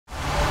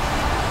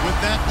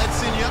That, let's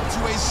send you up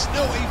to a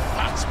snowy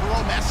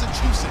Foxborough,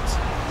 Massachusetts,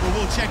 where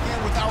we'll check in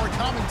with our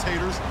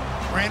commentators,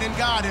 Brandon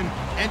Godden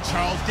and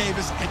Charles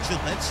Davis at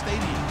Gillette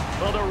Stadium.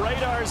 Well, the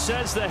radar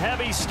says the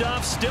heavy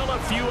stuff still a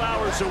few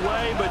hours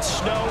away, but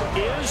snow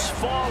is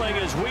falling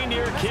as we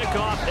near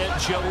kickoff at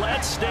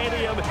Gillette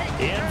Stadium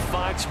in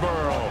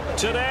Foxborough.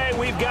 Today,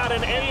 we've got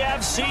an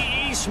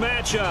AFC East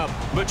matchup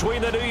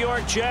between the New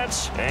York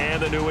Jets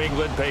and the New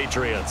England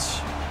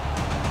Patriots.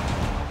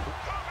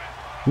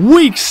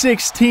 Week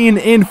 16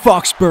 in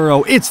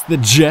Foxborough. It's the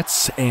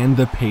Jets and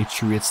the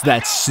Patriots.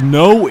 That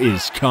snow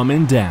is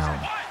coming down.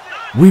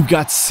 We've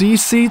got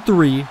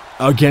CC3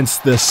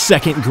 against the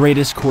second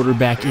greatest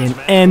quarterback in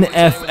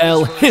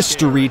NFL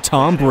history,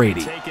 Tom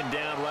Brady.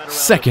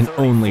 Second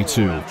only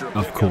to,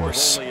 of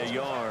course,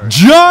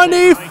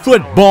 Johnny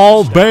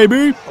Football,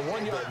 baby.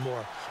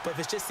 But if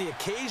it's just the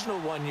occasional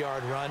 1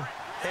 yard run,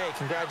 hey,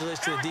 congratulations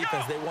to the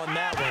defense. They won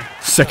that one.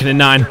 2nd and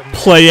 9,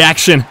 play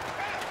action.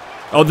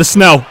 Oh, the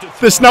snow.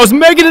 The snow's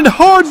making it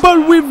hard,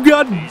 but we've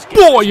got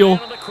Boyle.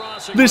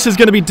 This is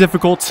going to be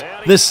difficult.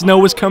 This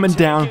snow is coming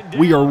down.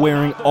 We are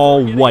wearing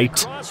all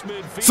white.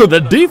 So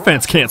the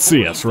defense can't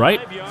see us, right?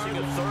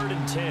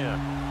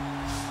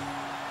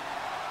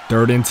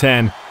 3rd and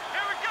 10.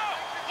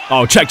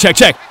 Oh, check.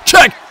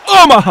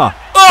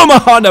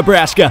 Omaha,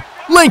 Nebraska.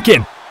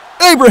 Lincoln,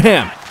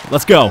 Abraham.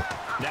 Let's go.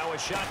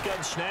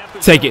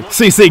 Take it.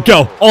 CC,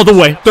 go. All the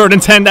way. 3rd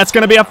and 10. That's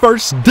going to be a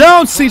first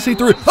down.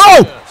 CC3.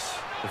 Oh!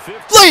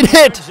 Late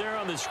hit!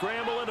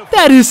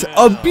 That is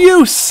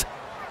abuse!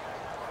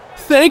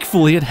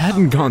 Thankfully, it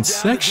hadn't gone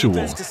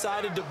sexual.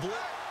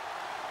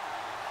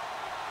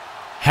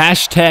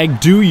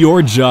 Hashtag do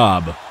your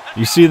job.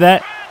 You see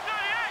that?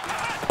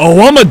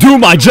 Oh, I'm gonna do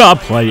my job.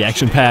 Play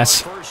action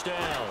pass.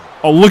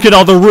 Oh, look at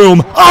all the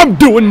room. I'm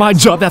doing my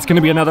job. That's gonna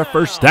be another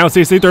first down.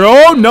 CC3.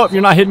 Oh, nope,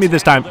 you're not hitting me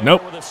this time.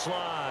 Nope.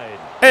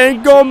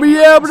 Ain't gonna be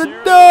able to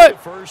do it.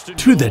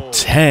 To the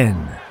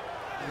 10.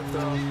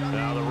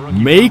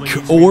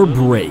 Make or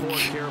break.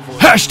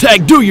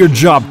 Hashtag do your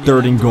job,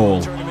 3rd and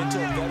goal.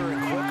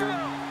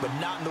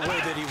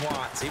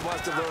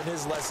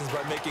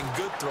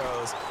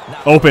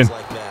 Open.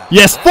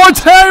 Yes,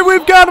 Forte,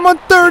 we've got him on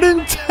 3rd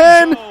and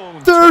 10.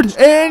 3rd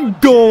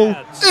and goal.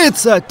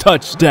 It's a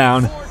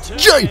touchdown.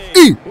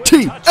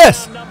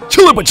 J-E-T-S.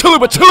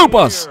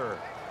 Chalupas.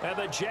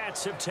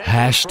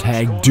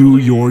 Hashtag do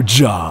your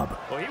job.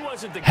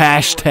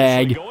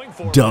 Hashtag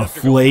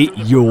deflate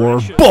your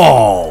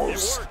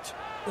balls.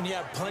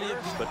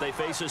 But they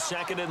face a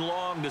 2nd and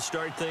long to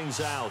start things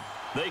out.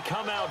 They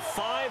come out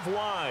 5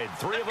 wide,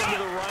 3 of them to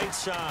the right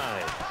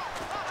side.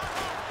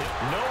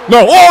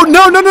 No, oh,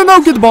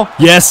 no, get the ball.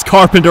 Yes,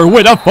 Carpenter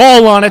with a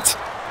ball on it.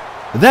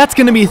 That's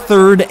going to be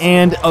 3rd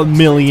and a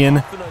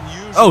million.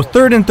 Oh,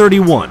 3rd and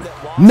 31.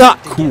 Not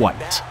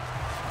quite.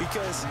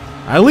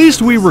 At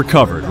least we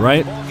recovered,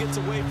 right?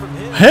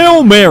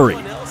 Hail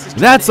Mary.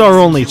 That's our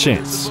only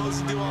chance.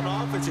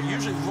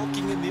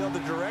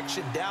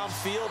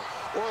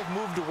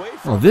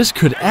 Oh, this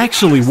could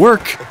actually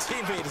work.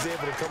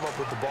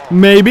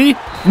 Maybe.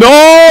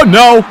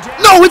 No,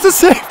 it's a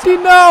safety.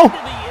 No,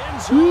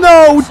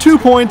 2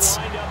 points.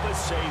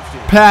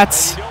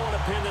 Pats.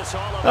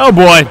 Oh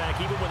boy,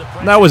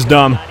 that was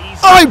dumb.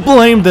 I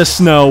blame the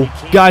snow.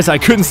 Guys, I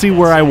couldn't see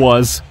where I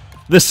was.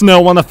 The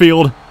snow on the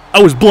field.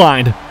 I was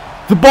blind.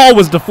 The ball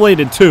was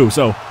deflated too,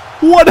 so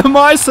what am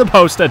I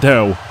supposed to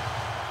do?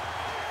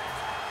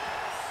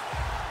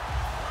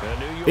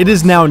 It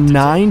is now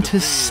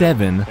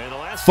 9-7.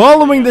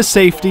 Following the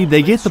safety,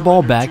 they get the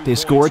ball back, they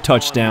score a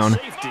touchdown.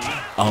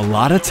 A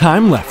lot of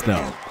time left,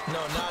 though.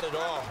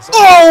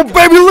 Oh,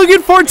 baby, look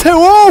at Forte.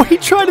 Oh, he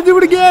tried to do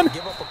it again.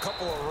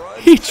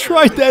 He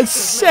tried that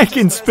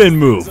second spin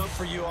move.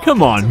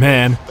 Come on,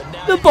 man.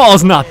 The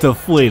ball's not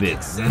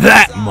deflated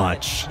that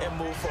much.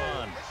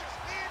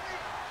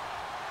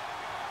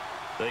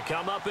 They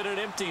come up in an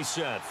empty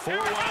set.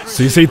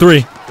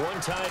 CC3.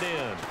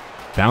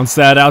 Bounce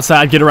that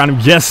outside, get around him.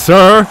 Yes,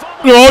 sir.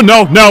 Oh,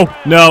 no.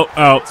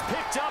 Oh.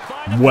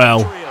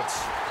 Well,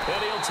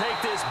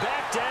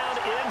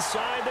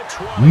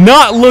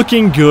 not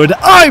looking good.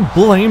 I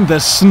blame the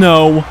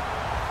snow.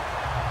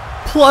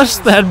 Plus,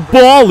 that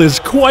ball is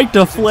quite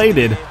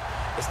deflated.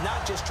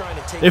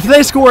 If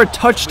they score a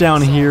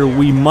touchdown here,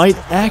 we might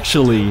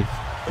actually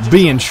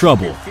be in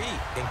trouble.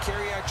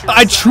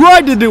 I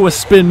tried to do a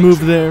spin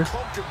move there,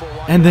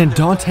 and then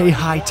Dante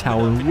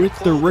Hightower with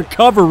the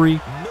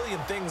recovery.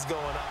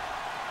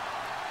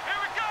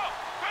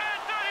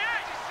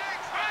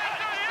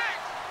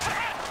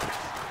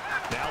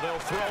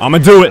 I'm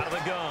gonna do it.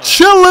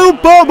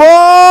 Chalupa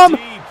bomb!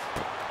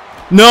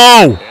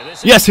 No!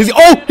 Yes, he's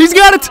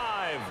got it!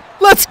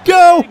 Let's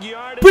go!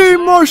 B.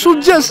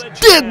 Marshall just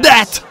did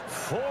that!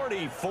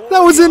 That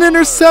was an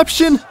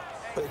interception,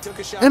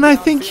 and I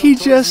think he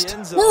just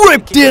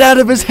ripped it out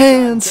of his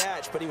hands.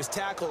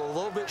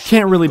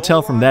 Can't really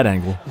tell from that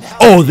angle.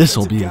 Oh, this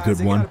will be a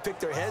good one.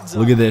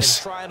 Look at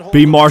this.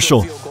 B.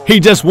 Marshall, he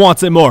just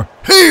wants it more.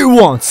 He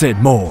wants it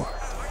more.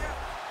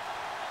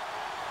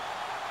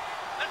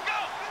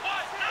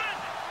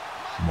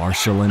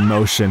 Marshall in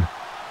motion.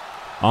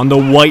 On the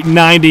white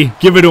 90.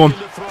 Give it to him.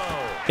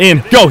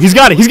 In. Go. He's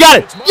got it. He's got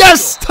it.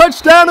 Yes!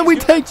 Touchdown, and we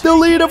take the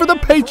lead over the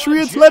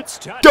Patriots. Let's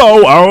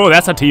go. Oh,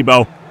 that's a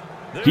Tebow.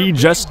 He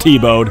just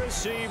Tebowed.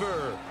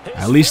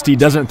 At least he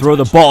doesn't throw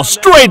the ball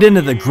straight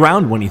into the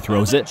ground when he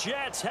throws it.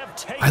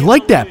 I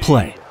like that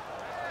play.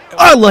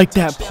 I like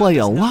that play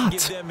a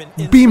lot.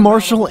 B.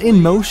 Marshall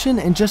in motion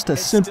and just a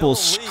simple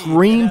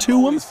screen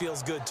to him.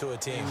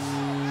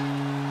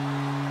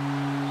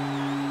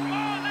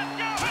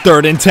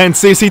 3rd and 10,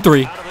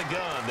 CC3.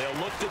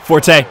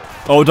 Forte.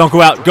 Oh, don't go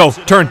out. Go.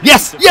 Turn.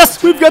 Yes.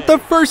 Yes. We've got the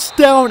first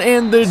down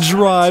and the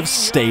drive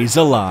stays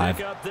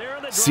alive.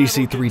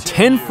 CC3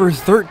 10 for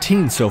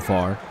 13 so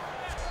far.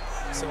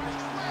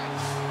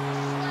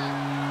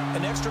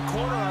 An extra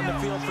corner on the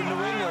field for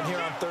New England here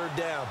on 3rd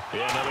down.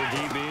 Yeah, another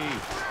DB.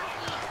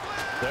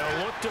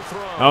 They'll look to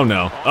throw. Oh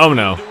no. Oh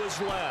no.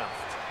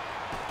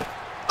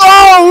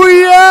 Oh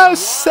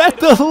yes! At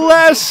the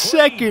last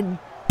second,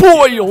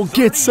 Boyle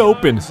gets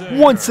open.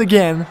 Once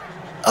again,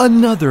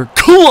 another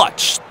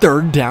clutch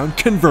 3rd down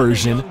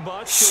conversion.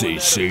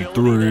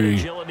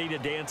 CC3.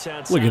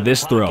 Look at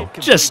this throw.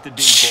 Just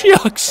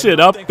chucks it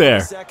up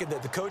there.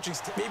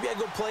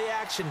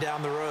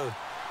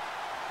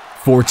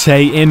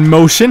 Forte in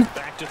motion.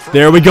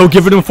 There we go.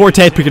 Give it to him,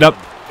 Forte. Pick it up.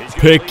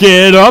 Pick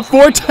it up,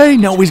 Forte.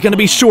 No, he's going to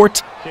be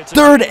short.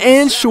 3rd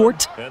and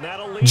short.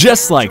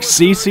 Just like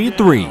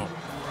CC3.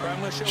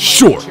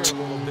 Short.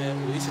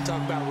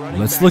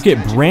 Let's look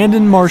at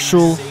Brandon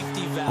Marshall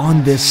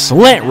on this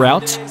slant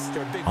route.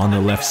 On the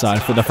left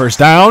side for the first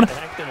down.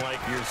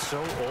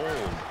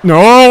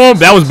 No,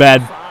 that was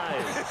bad.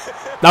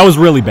 That was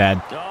really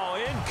bad.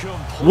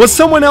 Was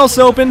someone else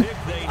open?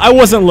 I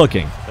wasn't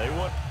looking.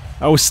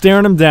 I was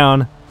staring him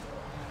down.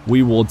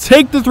 We will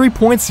take the 3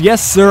 points,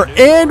 yes sir,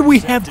 and we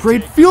have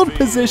great field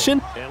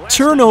position.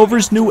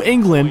 Turnovers, New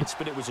England,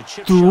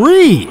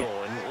 3.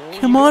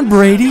 Come on,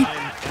 Brady.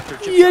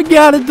 You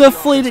gotta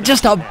deflate it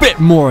just a bit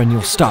more and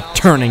you'll stop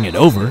turning it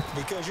over.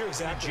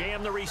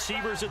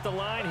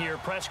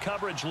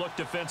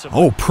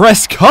 Oh,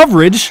 press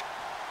coverage?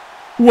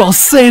 Well,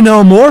 say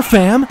no more,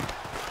 fam.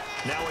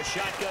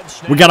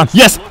 We got him.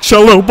 Yes,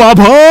 Chalupa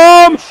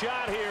bomb.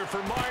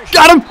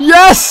 Got him.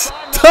 Yes,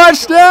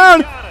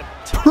 touchdown.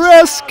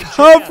 Press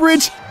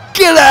coverage.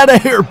 Get out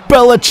of here,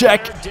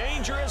 Belichick.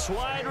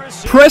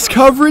 Press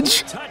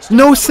coverage.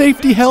 No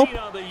safety help.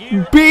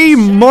 B.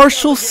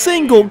 Marshall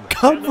single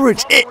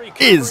coverage. It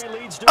is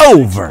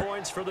over.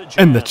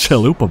 And the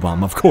Chalupa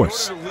bomb, of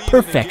course.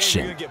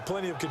 Perfection.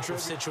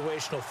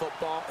 Situational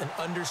football and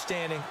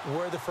understanding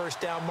where the first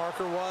down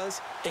marker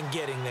was and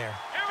getting there.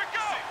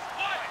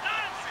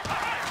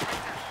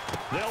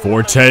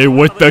 Forte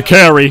with the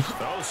carry.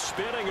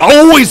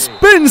 Oh, he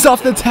spins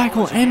off the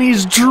tackle and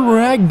he's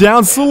dragged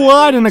down,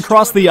 sliding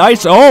across the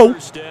ice. Oh,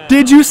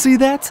 did you see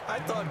that?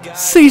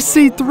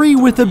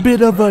 CC3 with a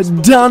bit of a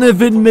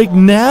Donovan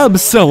McNabb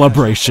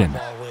celebration.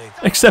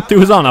 Except it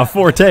was on a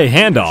Forte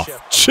handoff.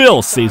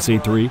 Chill,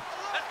 CC3.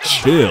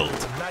 Chill.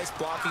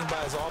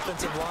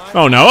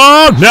 Oh no,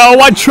 oh no,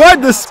 I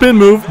tried the spin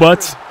move, but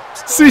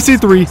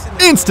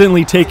CC3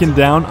 instantly taken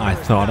down. I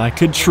thought I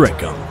could trick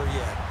him.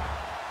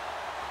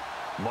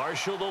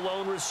 Marshall, the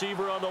lone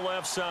receiver on the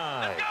left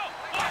side.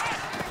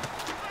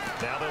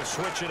 Now they'll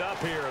switch it up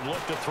here and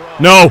look to throw.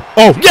 No,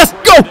 oh yes,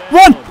 go,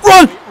 run,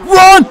 run,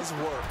 run!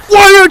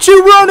 Why aren't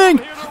you running?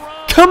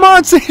 Come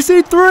on,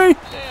 CC3,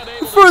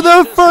 for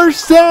the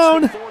first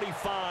down.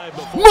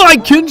 My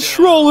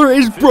controller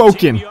is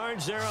broken.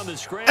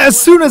 As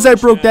soon as I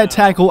broke that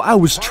tackle, I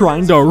was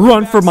trying to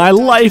run for my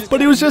life, but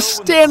he was just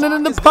standing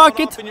in the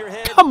pocket.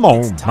 Come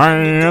on,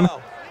 man.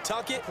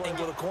 Tuck it and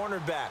go to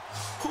cornerback.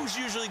 Who's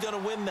usually going to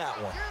win that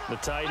one? The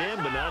tight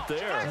end, but not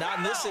there. Not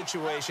in this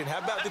situation. How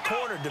about the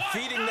corner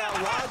defeating that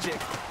logic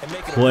and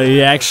making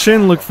play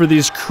action. Look for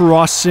these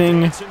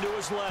crossing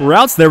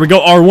routes. There we go.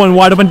 R1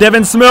 wide open.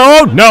 Devin Smith.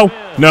 Oh, no,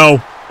 no.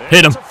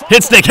 Hit him.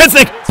 Hit stick. Hit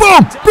stick.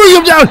 Boom. Bring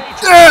him down.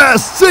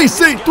 Yes.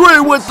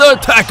 CC3 with the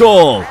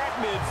tackle.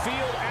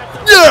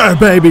 Yeah,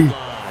 baby.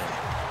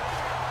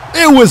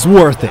 It was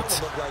worth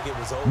it.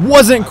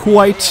 Wasn't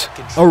quite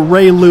a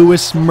Ray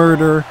Lewis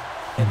murder,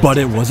 but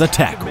it was a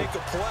tackle.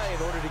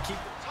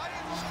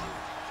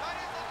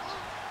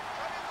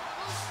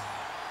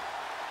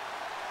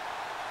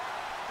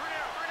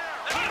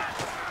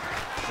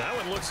 That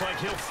one looks like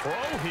he'll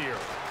throw here.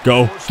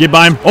 Go. Get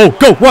by him. Oh,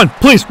 go. Run.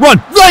 Please. Run.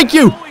 Thank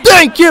you.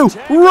 Thank you.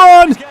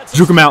 Run.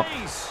 Juke him out.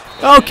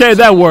 Okay,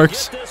 that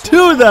works.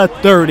 To the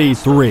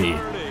 33.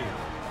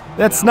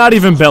 That's not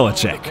even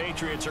Belichick.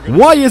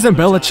 Why isn't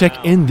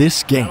Belichick in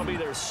this game?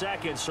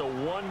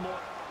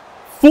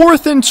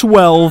 4th and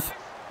 12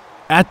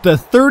 at the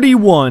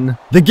 31.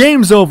 The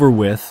game's over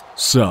with,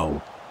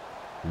 so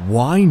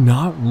why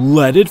not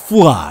let it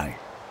fly?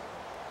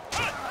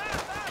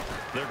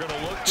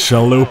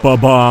 Chalupa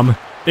bomb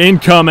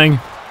incoming.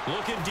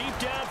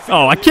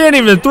 Oh, I can't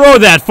even throw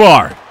that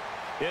far.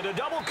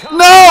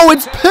 No,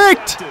 it's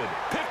picked.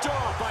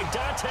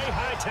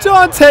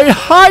 Dante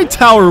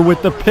Hightower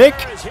with the pick.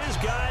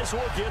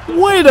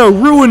 Way to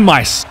ruin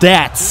my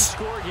stats.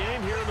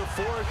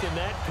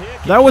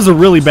 That was a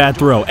really bad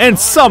throw. And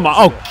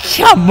oh,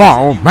 come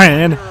on,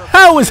 man.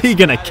 How is he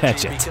going to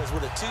catch it?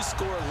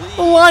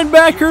 The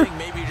linebacker?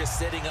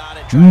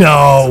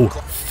 No.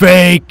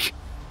 Fake.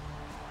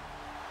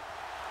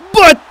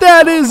 But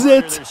that is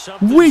it.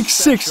 Week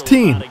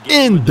 16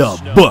 in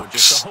the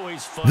books.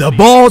 The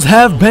balls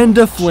have been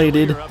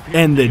deflated,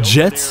 and the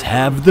Jets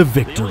have the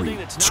victory,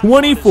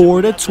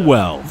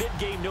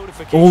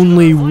 24-12.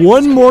 Only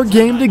one more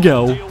game to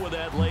go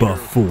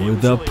before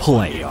the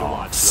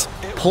playoffs.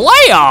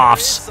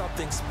 Playoffs?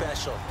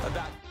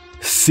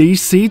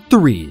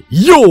 CC3,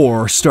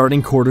 your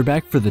starting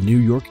quarterback for the New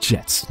York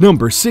Jets.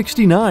 Number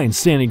 69,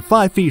 standing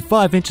 5 feet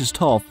 5 inches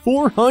tall,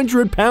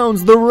 400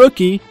 pounds, the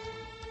rookie.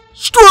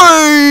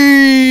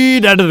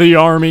 Straight out of the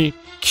Army.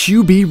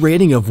 QB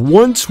rating of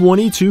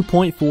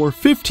 122.4,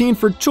 15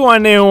 for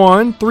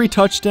 21, 3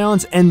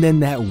 touchdowns, and then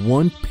that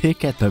one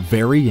pick at the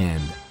very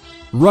end.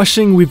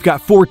 Rushing, we've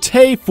got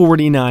Forte,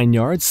 49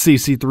 yards,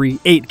 CC3,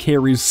 8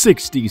 carries,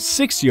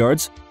 66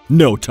 yards,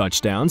 no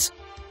touchdowns.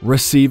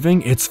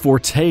 Receiving, it's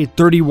Forte,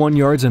 31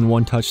 yards and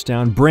 1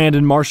 touchdown.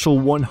 Brandon Marshall,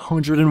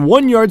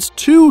 101 yards,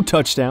 2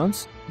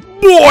 touchdowns.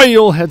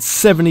 Boyle had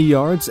 70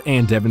 yards,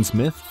 and Devin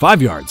Smith,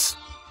 5 yards.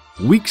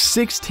 Week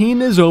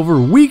 16 is over,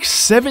 Week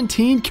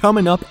 17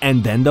 coming up,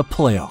 and then the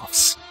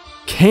playoffs.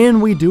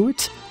 Can we do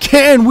it?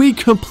 Can we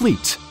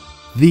complete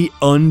the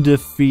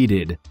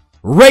undefeated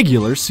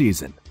regular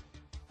season?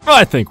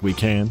 I think we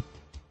can.